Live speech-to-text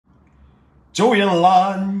做人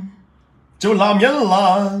難，做男人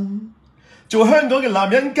難，做香港嘅男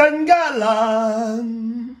人更加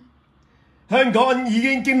難。香港已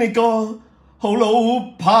經經歷過好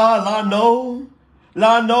老怕爛佬，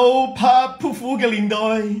爛佬怕潑婦嘅年代。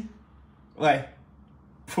喂，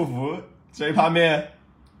潑婦最怕咩啊？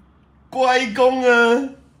龜公啊！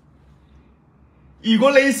如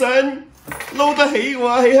果你想撈得起嘅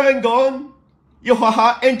話，喺香港要學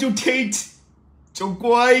下 Angel Tate 做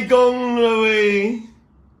龜公啦喂！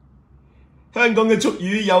香港嘅俗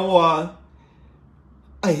語有話：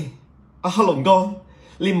阿黑龍哥，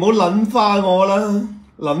你唔好撚化我啦！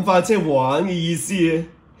撚化即係玩嘅意思啊！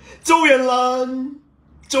做人難，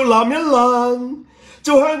做男人難，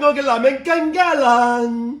做香港嘅男人更加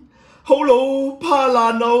難。好佬怕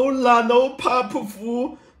爛佬，爛佬怕潑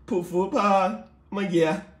婦，潑婦怕乜嘢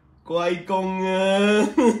啊？龜公啊！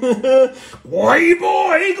鬼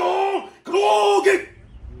波起講，歌擊。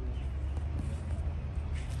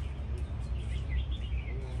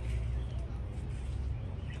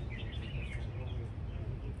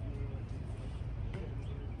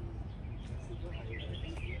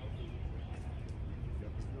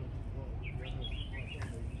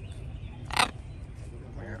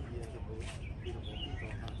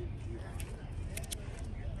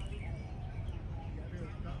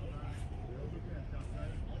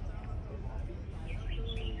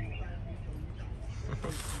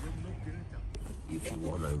If you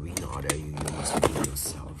wanna win order, you must win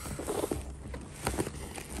yourself.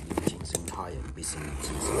 要戰勝他人，必先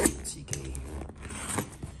戰勝自己。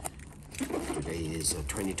Today is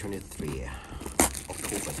 2023,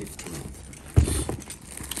 October 15th.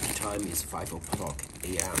 The time is 5 o'clock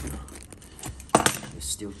a.m. It's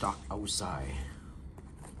still dark outside.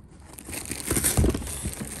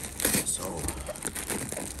 So,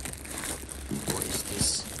 what is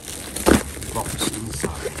this box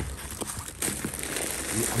inside?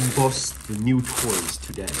 We unboxed the new toys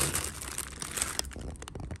today.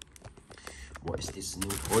 What is this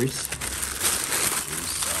new toys?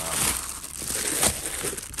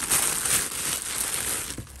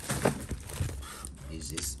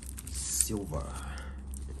 This is silver.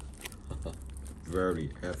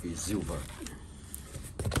 Very heavy silver.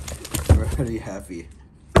 Very heavy.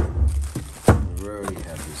 Very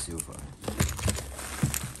heavy silver.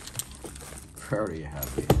 Very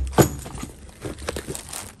heavy.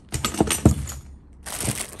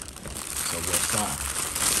 So what's that?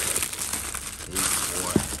 Is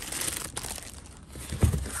for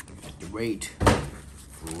the weight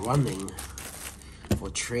for running, for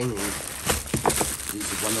training. This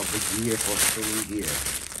is one of the gear for training gear.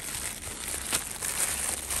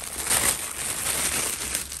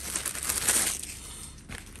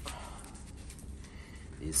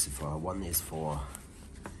 This for one is for,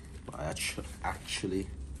 but actually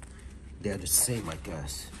they're the same, I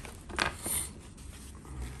guess.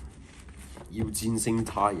 要戰勝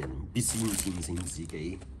他人，必先戰勝自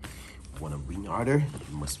己。Wanna win harder?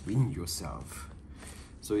 You must win yourself.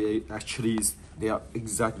 So actually, they are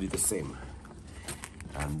exactly the same.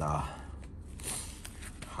 And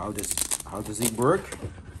how does it work?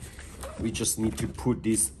 We just need to put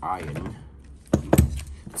this iron,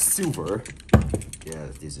 silver.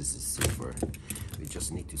 Yeah, this is silver. We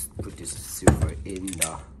just need to put this silver in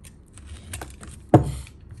the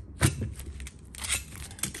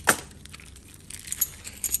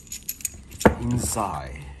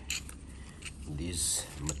inside this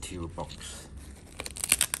material box,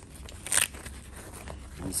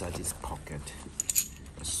 inside this pocket.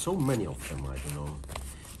 There's so many of them, I don't know.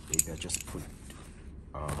 Maybe I just put,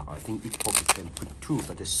 I think each pocket can put 2,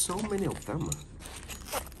 but there's so many of them.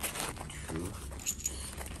 2.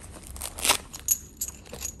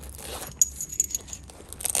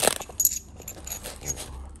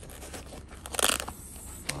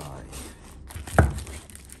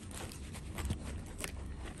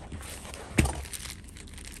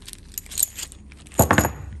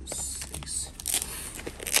 Six.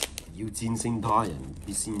 要戰勝他人，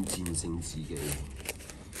必先戰勝自己。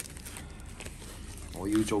我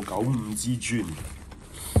要做95之尊。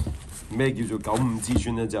咩叫做95之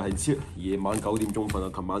尊呢？就係夜晚9點鐘瞓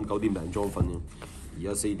啊，琴晚9點零鐘瞓嘅，而家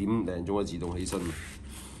4點零鐘就自動起身。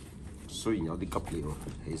雖然有啲急尿，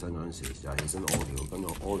起身嗰陣時就係起身屙尿，跟住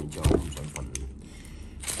屙完之後好唔想瞓。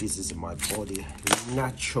This is my body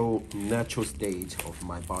natural state of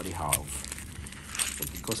my body health. So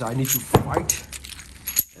because I need to fight,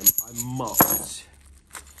 and I must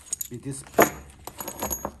be disciplined.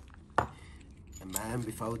 A man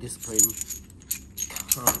without discipline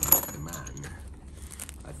can't be a man.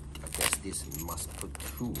 I guess this must put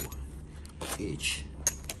 2 of each.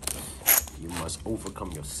 You must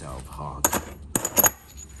overcome yourself hard.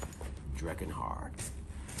 Dragon heart.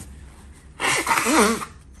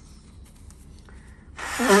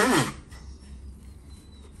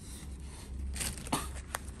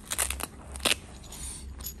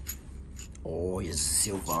 Oh, it's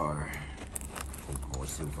silver. More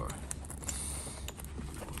silver.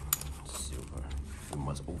 Silver. You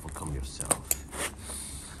must overcome yourself.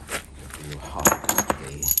 You hard,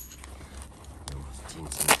 okay? 戰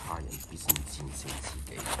勝他人，必先戰勝自己。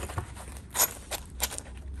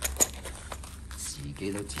自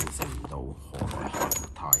己都戰勝唔到，何來克服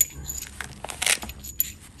他人呢？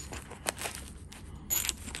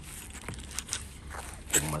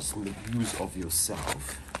 You must make use of yourself.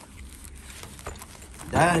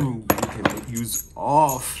 Then you can make use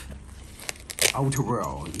of outer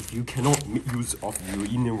world. If you cannot make use of your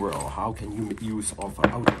inner world, how can you make use of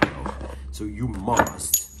outer world? So you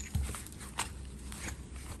must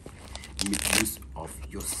make use of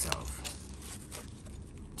yourself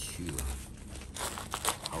too.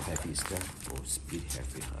 How heavy is that? Oh, it's pretty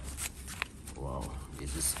heavy, huh? Wow,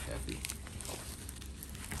 this is heavy.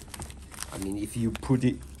 I mean, if you put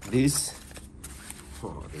it this,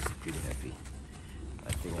 oh, this is pretty heavy.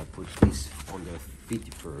 I think I put this on the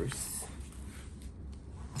feet first.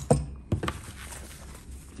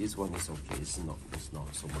 This one is okay. It's not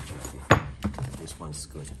so much heavy. This one's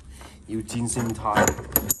good. 要戰勝他人，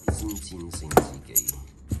先戰勝自己。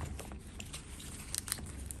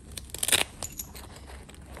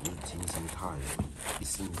要戰勝他人，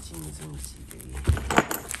先戰勝自己。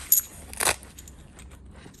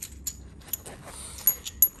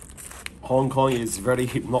Hong Kong is very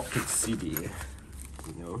hypnotic city.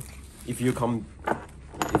 You know, if you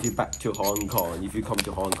back to Hong Kong, if you come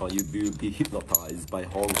to Hong Kong, you will be hypnotized by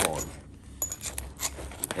Hong Kong.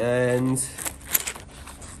 And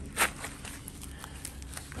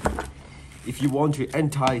if you want to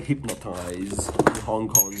anti-hypnotize Hong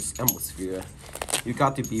Kong's atmosphere, you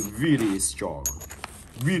got to be really strong.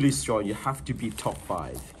 Really strong. You have to be top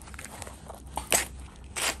 5.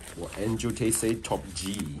 What Angel Tay say, top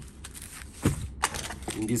G.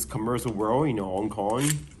 In this commercial world in Hong Kong,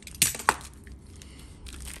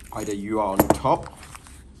 either you are on top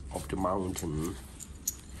of the mountain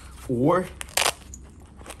or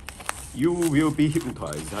you will be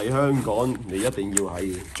hypnotized. 喺香港，你一定要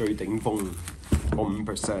係最頂峰嗰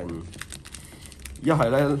5%，一係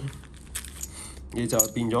咧你就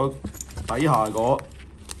變咗底下嗰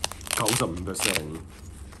95%。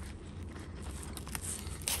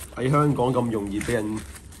喺香港咁容易俾人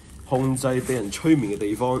控制、俾人催眠嘅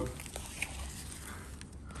地方，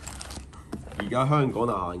而家香港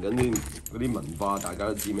就行緊嗰啲文化，大家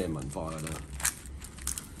都知咩文化㗎啦。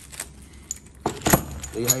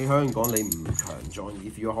你喺香港你唔強壯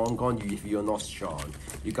 ，if you're Hong Kong, if you're not strong,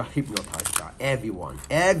 you got hypnotized by everyone,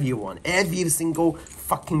 every single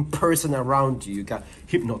fucking person around you, you got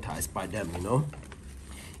hypnotized by them, you know?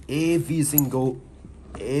 Every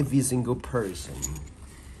single person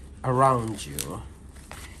around you.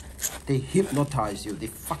 They hypnotize you. They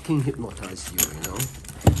fucking hypnotize you, you know?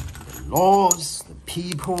 The laws, the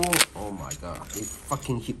people, oh my god, they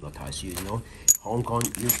fucking hypnotize you, you know? Hong Kong,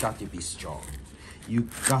 you got to be strong. You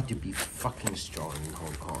got to be fucking strong in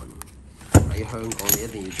Hong Kong. 喺香港你一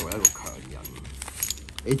定要做一個強人。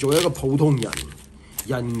你做一個普通人，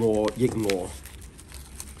人我亦我。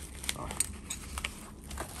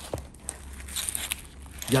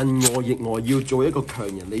人我亦我要做一個強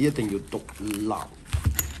人，你一定要獨立。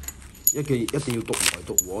一定要獨來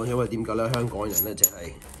獨往，因為點解咧？香港人咧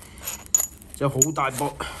就好大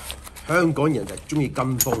波，香港人就中意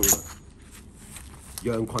跟風嘅，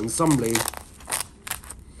羊群心理。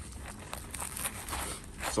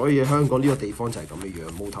所以香港呢個地方就係咁嘅樣，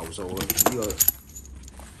冇投訴咯。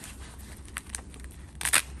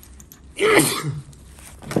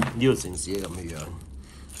呢個城市係咁嘅樣，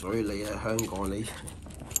所以你喺香港你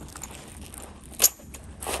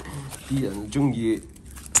啲人中意。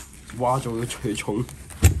話做到最重，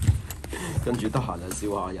跟住得閒就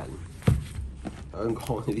笑下人。香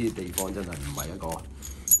港呢啲地方真係唔係一個，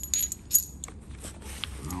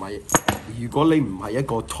唔係。如果你唔係一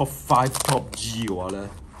個 top 5、top G 嘅話咧，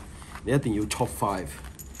你一定要 top 5，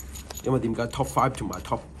因為點解 top 5同埋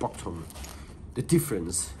top bottom the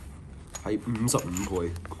difference 係55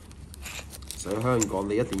倍。所以香港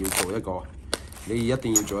你一定要做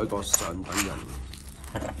一個上等人。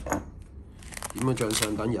點樣像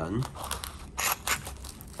上等人？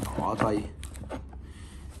打低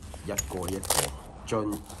一個一個，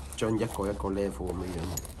將一個 level 咁樣，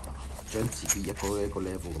將自己一個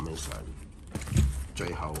level 咁樣上，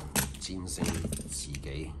最後戰勝自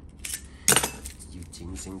己。要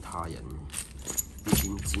戰勝他人，必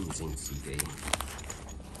先戰勝自己。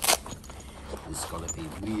It's gonna be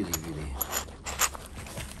really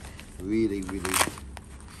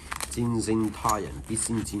戰勝他人，必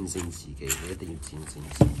先戰勝自己。你一定要戰勝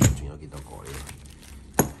自己。仲有幾多個呢？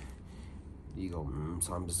呢個5、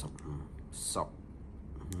35、15，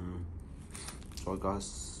再加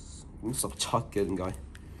17嘅點解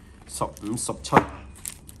？15、17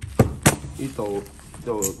呢度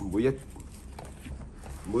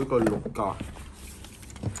每個6格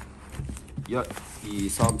，1、2、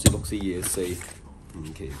3、4、6、4、24，唔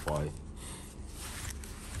奇怪，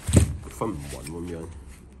分唔勻咁樣。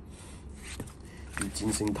要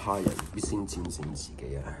戰勝他人，必先戰勝自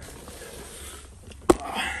己啊！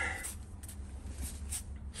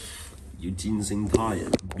要戰勝他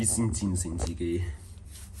人，必先戰勝自己。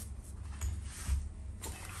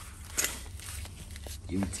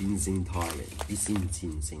要戰勝他人，必先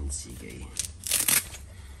戰勝自己。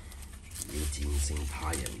要戰勝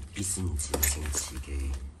他人，必先戰勝自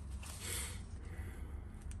己。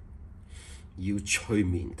要催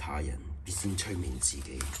眠他人，必先催眠自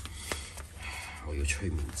己。我要催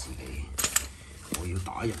眠自己，我要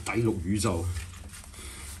打入第6宇宙，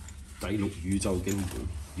第6宇宙嘅門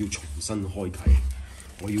要重新開啟，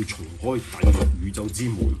我要重開第6宇宙之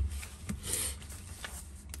門，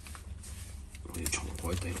我要重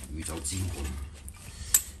開第6宇宙之門，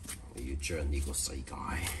我要將呢個世界，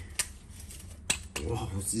哇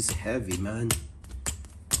 ，this is heavy man.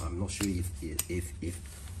 I'm not sure if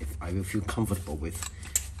I will feel comfortable with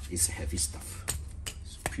this heavy stuff.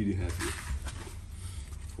 It's pretty heavy.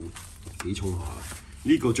 幾重下？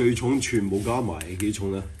呢個最重全部加埋幾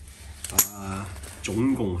重咧？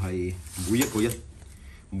總共係每一個係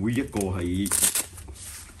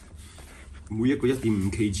1.5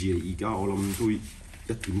 kg 啊！而家我諗都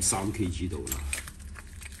1.3 kg 度啦。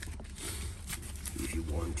If you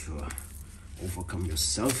want to overcome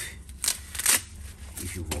yourself,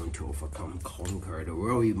 if you want to conquer the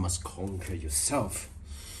world, you must conquer yourself.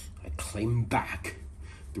 I claim back.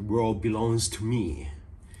 The world belongs to me.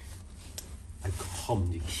 I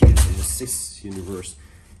come here in the 6th universe.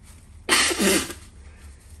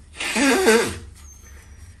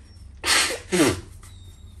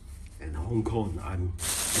 In Hong Kong, I'm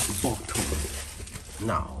at the bottom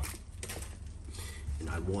now. And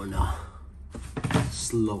I wanna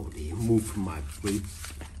slowly move my way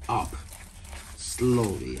up.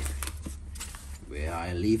 Slowly. Where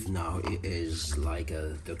I live now, it is like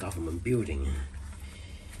the government building.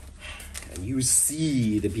 And you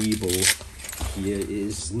see the people here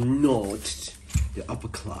is not the upper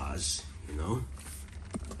class, you know?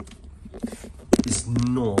 It's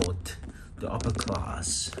not the upper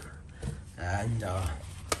class. And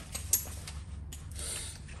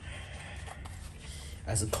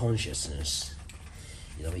as a consciousness,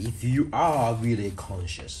 you know, if you are really a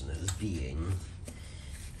consciousness being,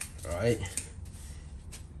 right?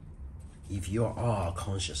 If you are a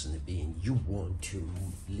consciousness being, you want to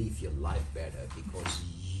live your life better because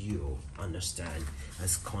you understand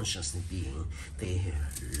as consciousness being, they're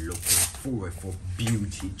looking forward for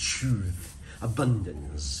beauty, truth,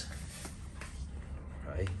 abundance,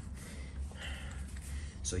 right?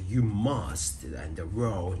 So you must, and the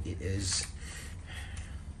world it is,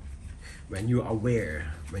 when you're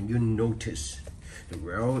aware, when you notice, the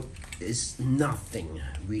world is nothing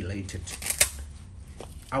related.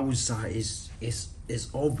 Outside is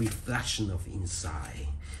all reflection of inside.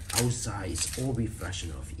 Outside is all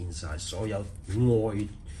reflection of inside. 所有外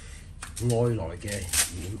來嘅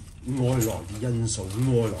因素，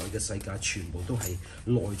外來嘅世界，全部都係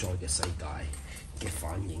內在嘅世界嘅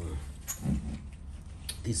反應。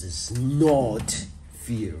This is not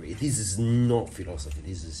theory. This is not philosophy.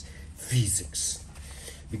 This is physics.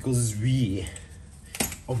 Because we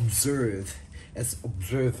observe as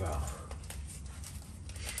observer.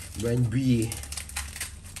 When we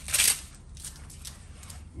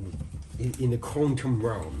in the quantum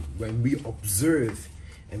realm, when we observe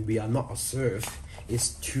and we are not observed, it's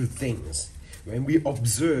two things. When we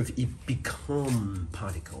observe, it becomes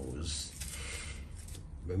particles.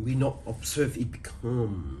 When we not observe, it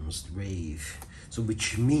becomes wave. So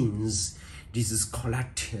which means this is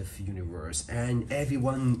collective universe, and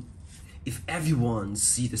everyone, if everyone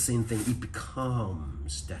see the same thing, it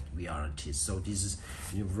becomes that reality. So this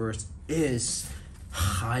universe is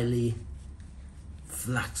highly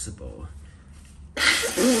flexible.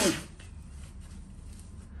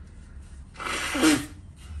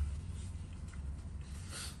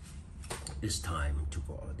 It's time to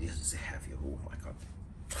go. This is heavy. Oh my god.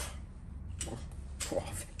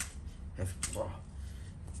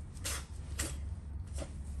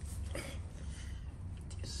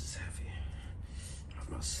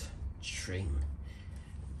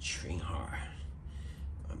 train hard.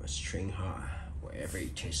 I must train hard. Wherever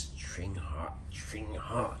it is, train hard, train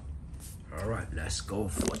hard. All right, let's go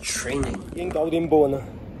for training. 已經9點半啦，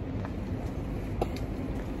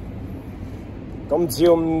今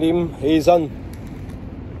朝5點起身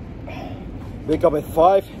 ，wake up at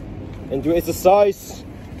 5 and do exercise.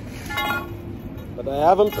 But I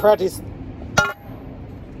haven't practiced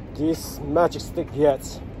this magic stick yet,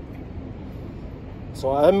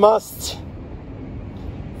 so I must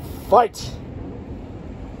fight.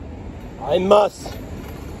 I must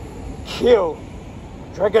kill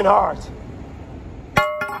Dragonheart.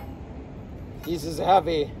 This is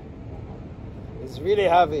heavy. It's really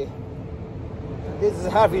heavy. This is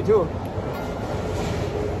heavy too.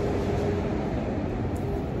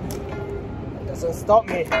 It doesn't stop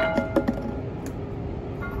me.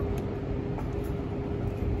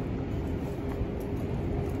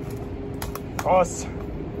 Cross.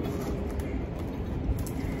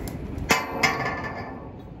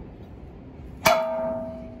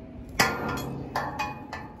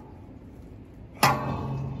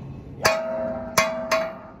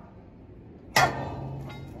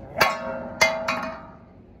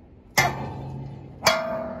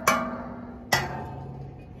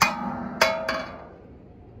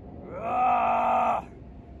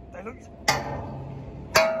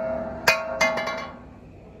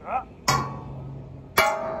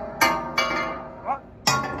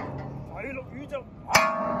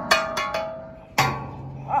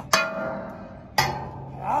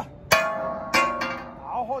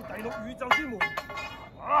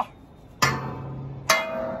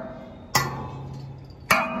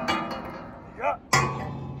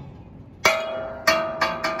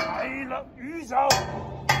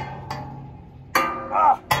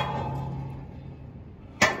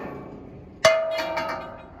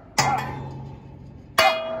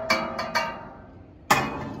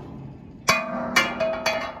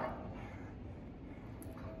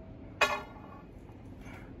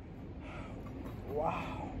 Wow！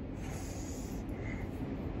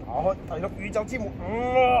 打開第6宇宙之門，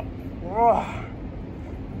哇！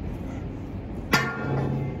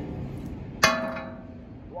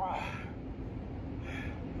哇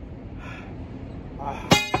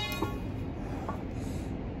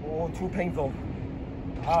！Oh, too painful.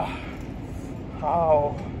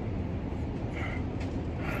 How？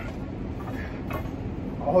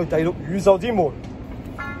 打開第6宇宙之門，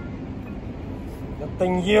一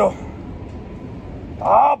定要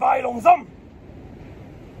打敗龍心，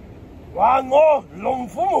還我龍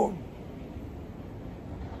虎門！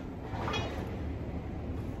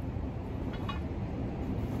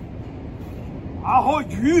打開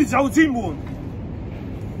宇宙之門，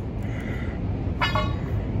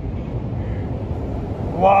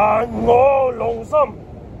還我龍心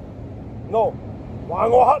 ，no， 還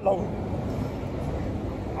我黑龍，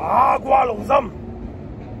打掛龍心，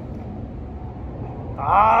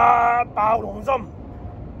打爆龍心！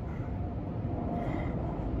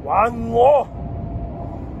還我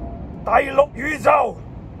第6宇宙！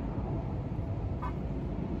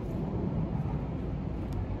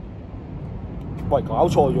喂，搞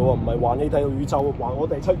錯咗喎，唔係還你第6宇宙，還我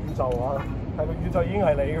第7宇宙啊！第6宇宙已經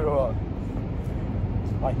係你噶啦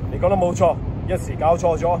喎。係，你講得冇錯，一時搞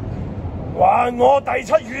錯咗。還我第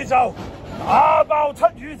7宇宙，打爆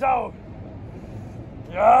7宇宙！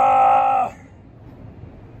呀！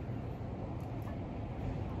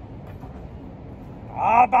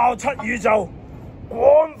打爆7宇宙，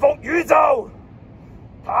光復宇宙，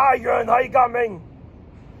太陽系革命，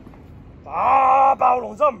打爆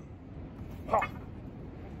龍心！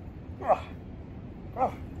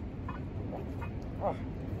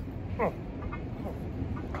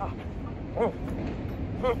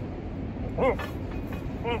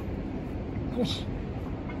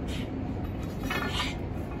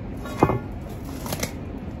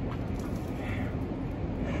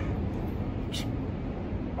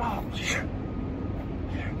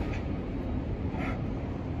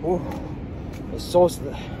疏死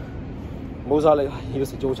啦，冇晒力啦，要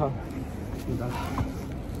食早餐，唔得啦。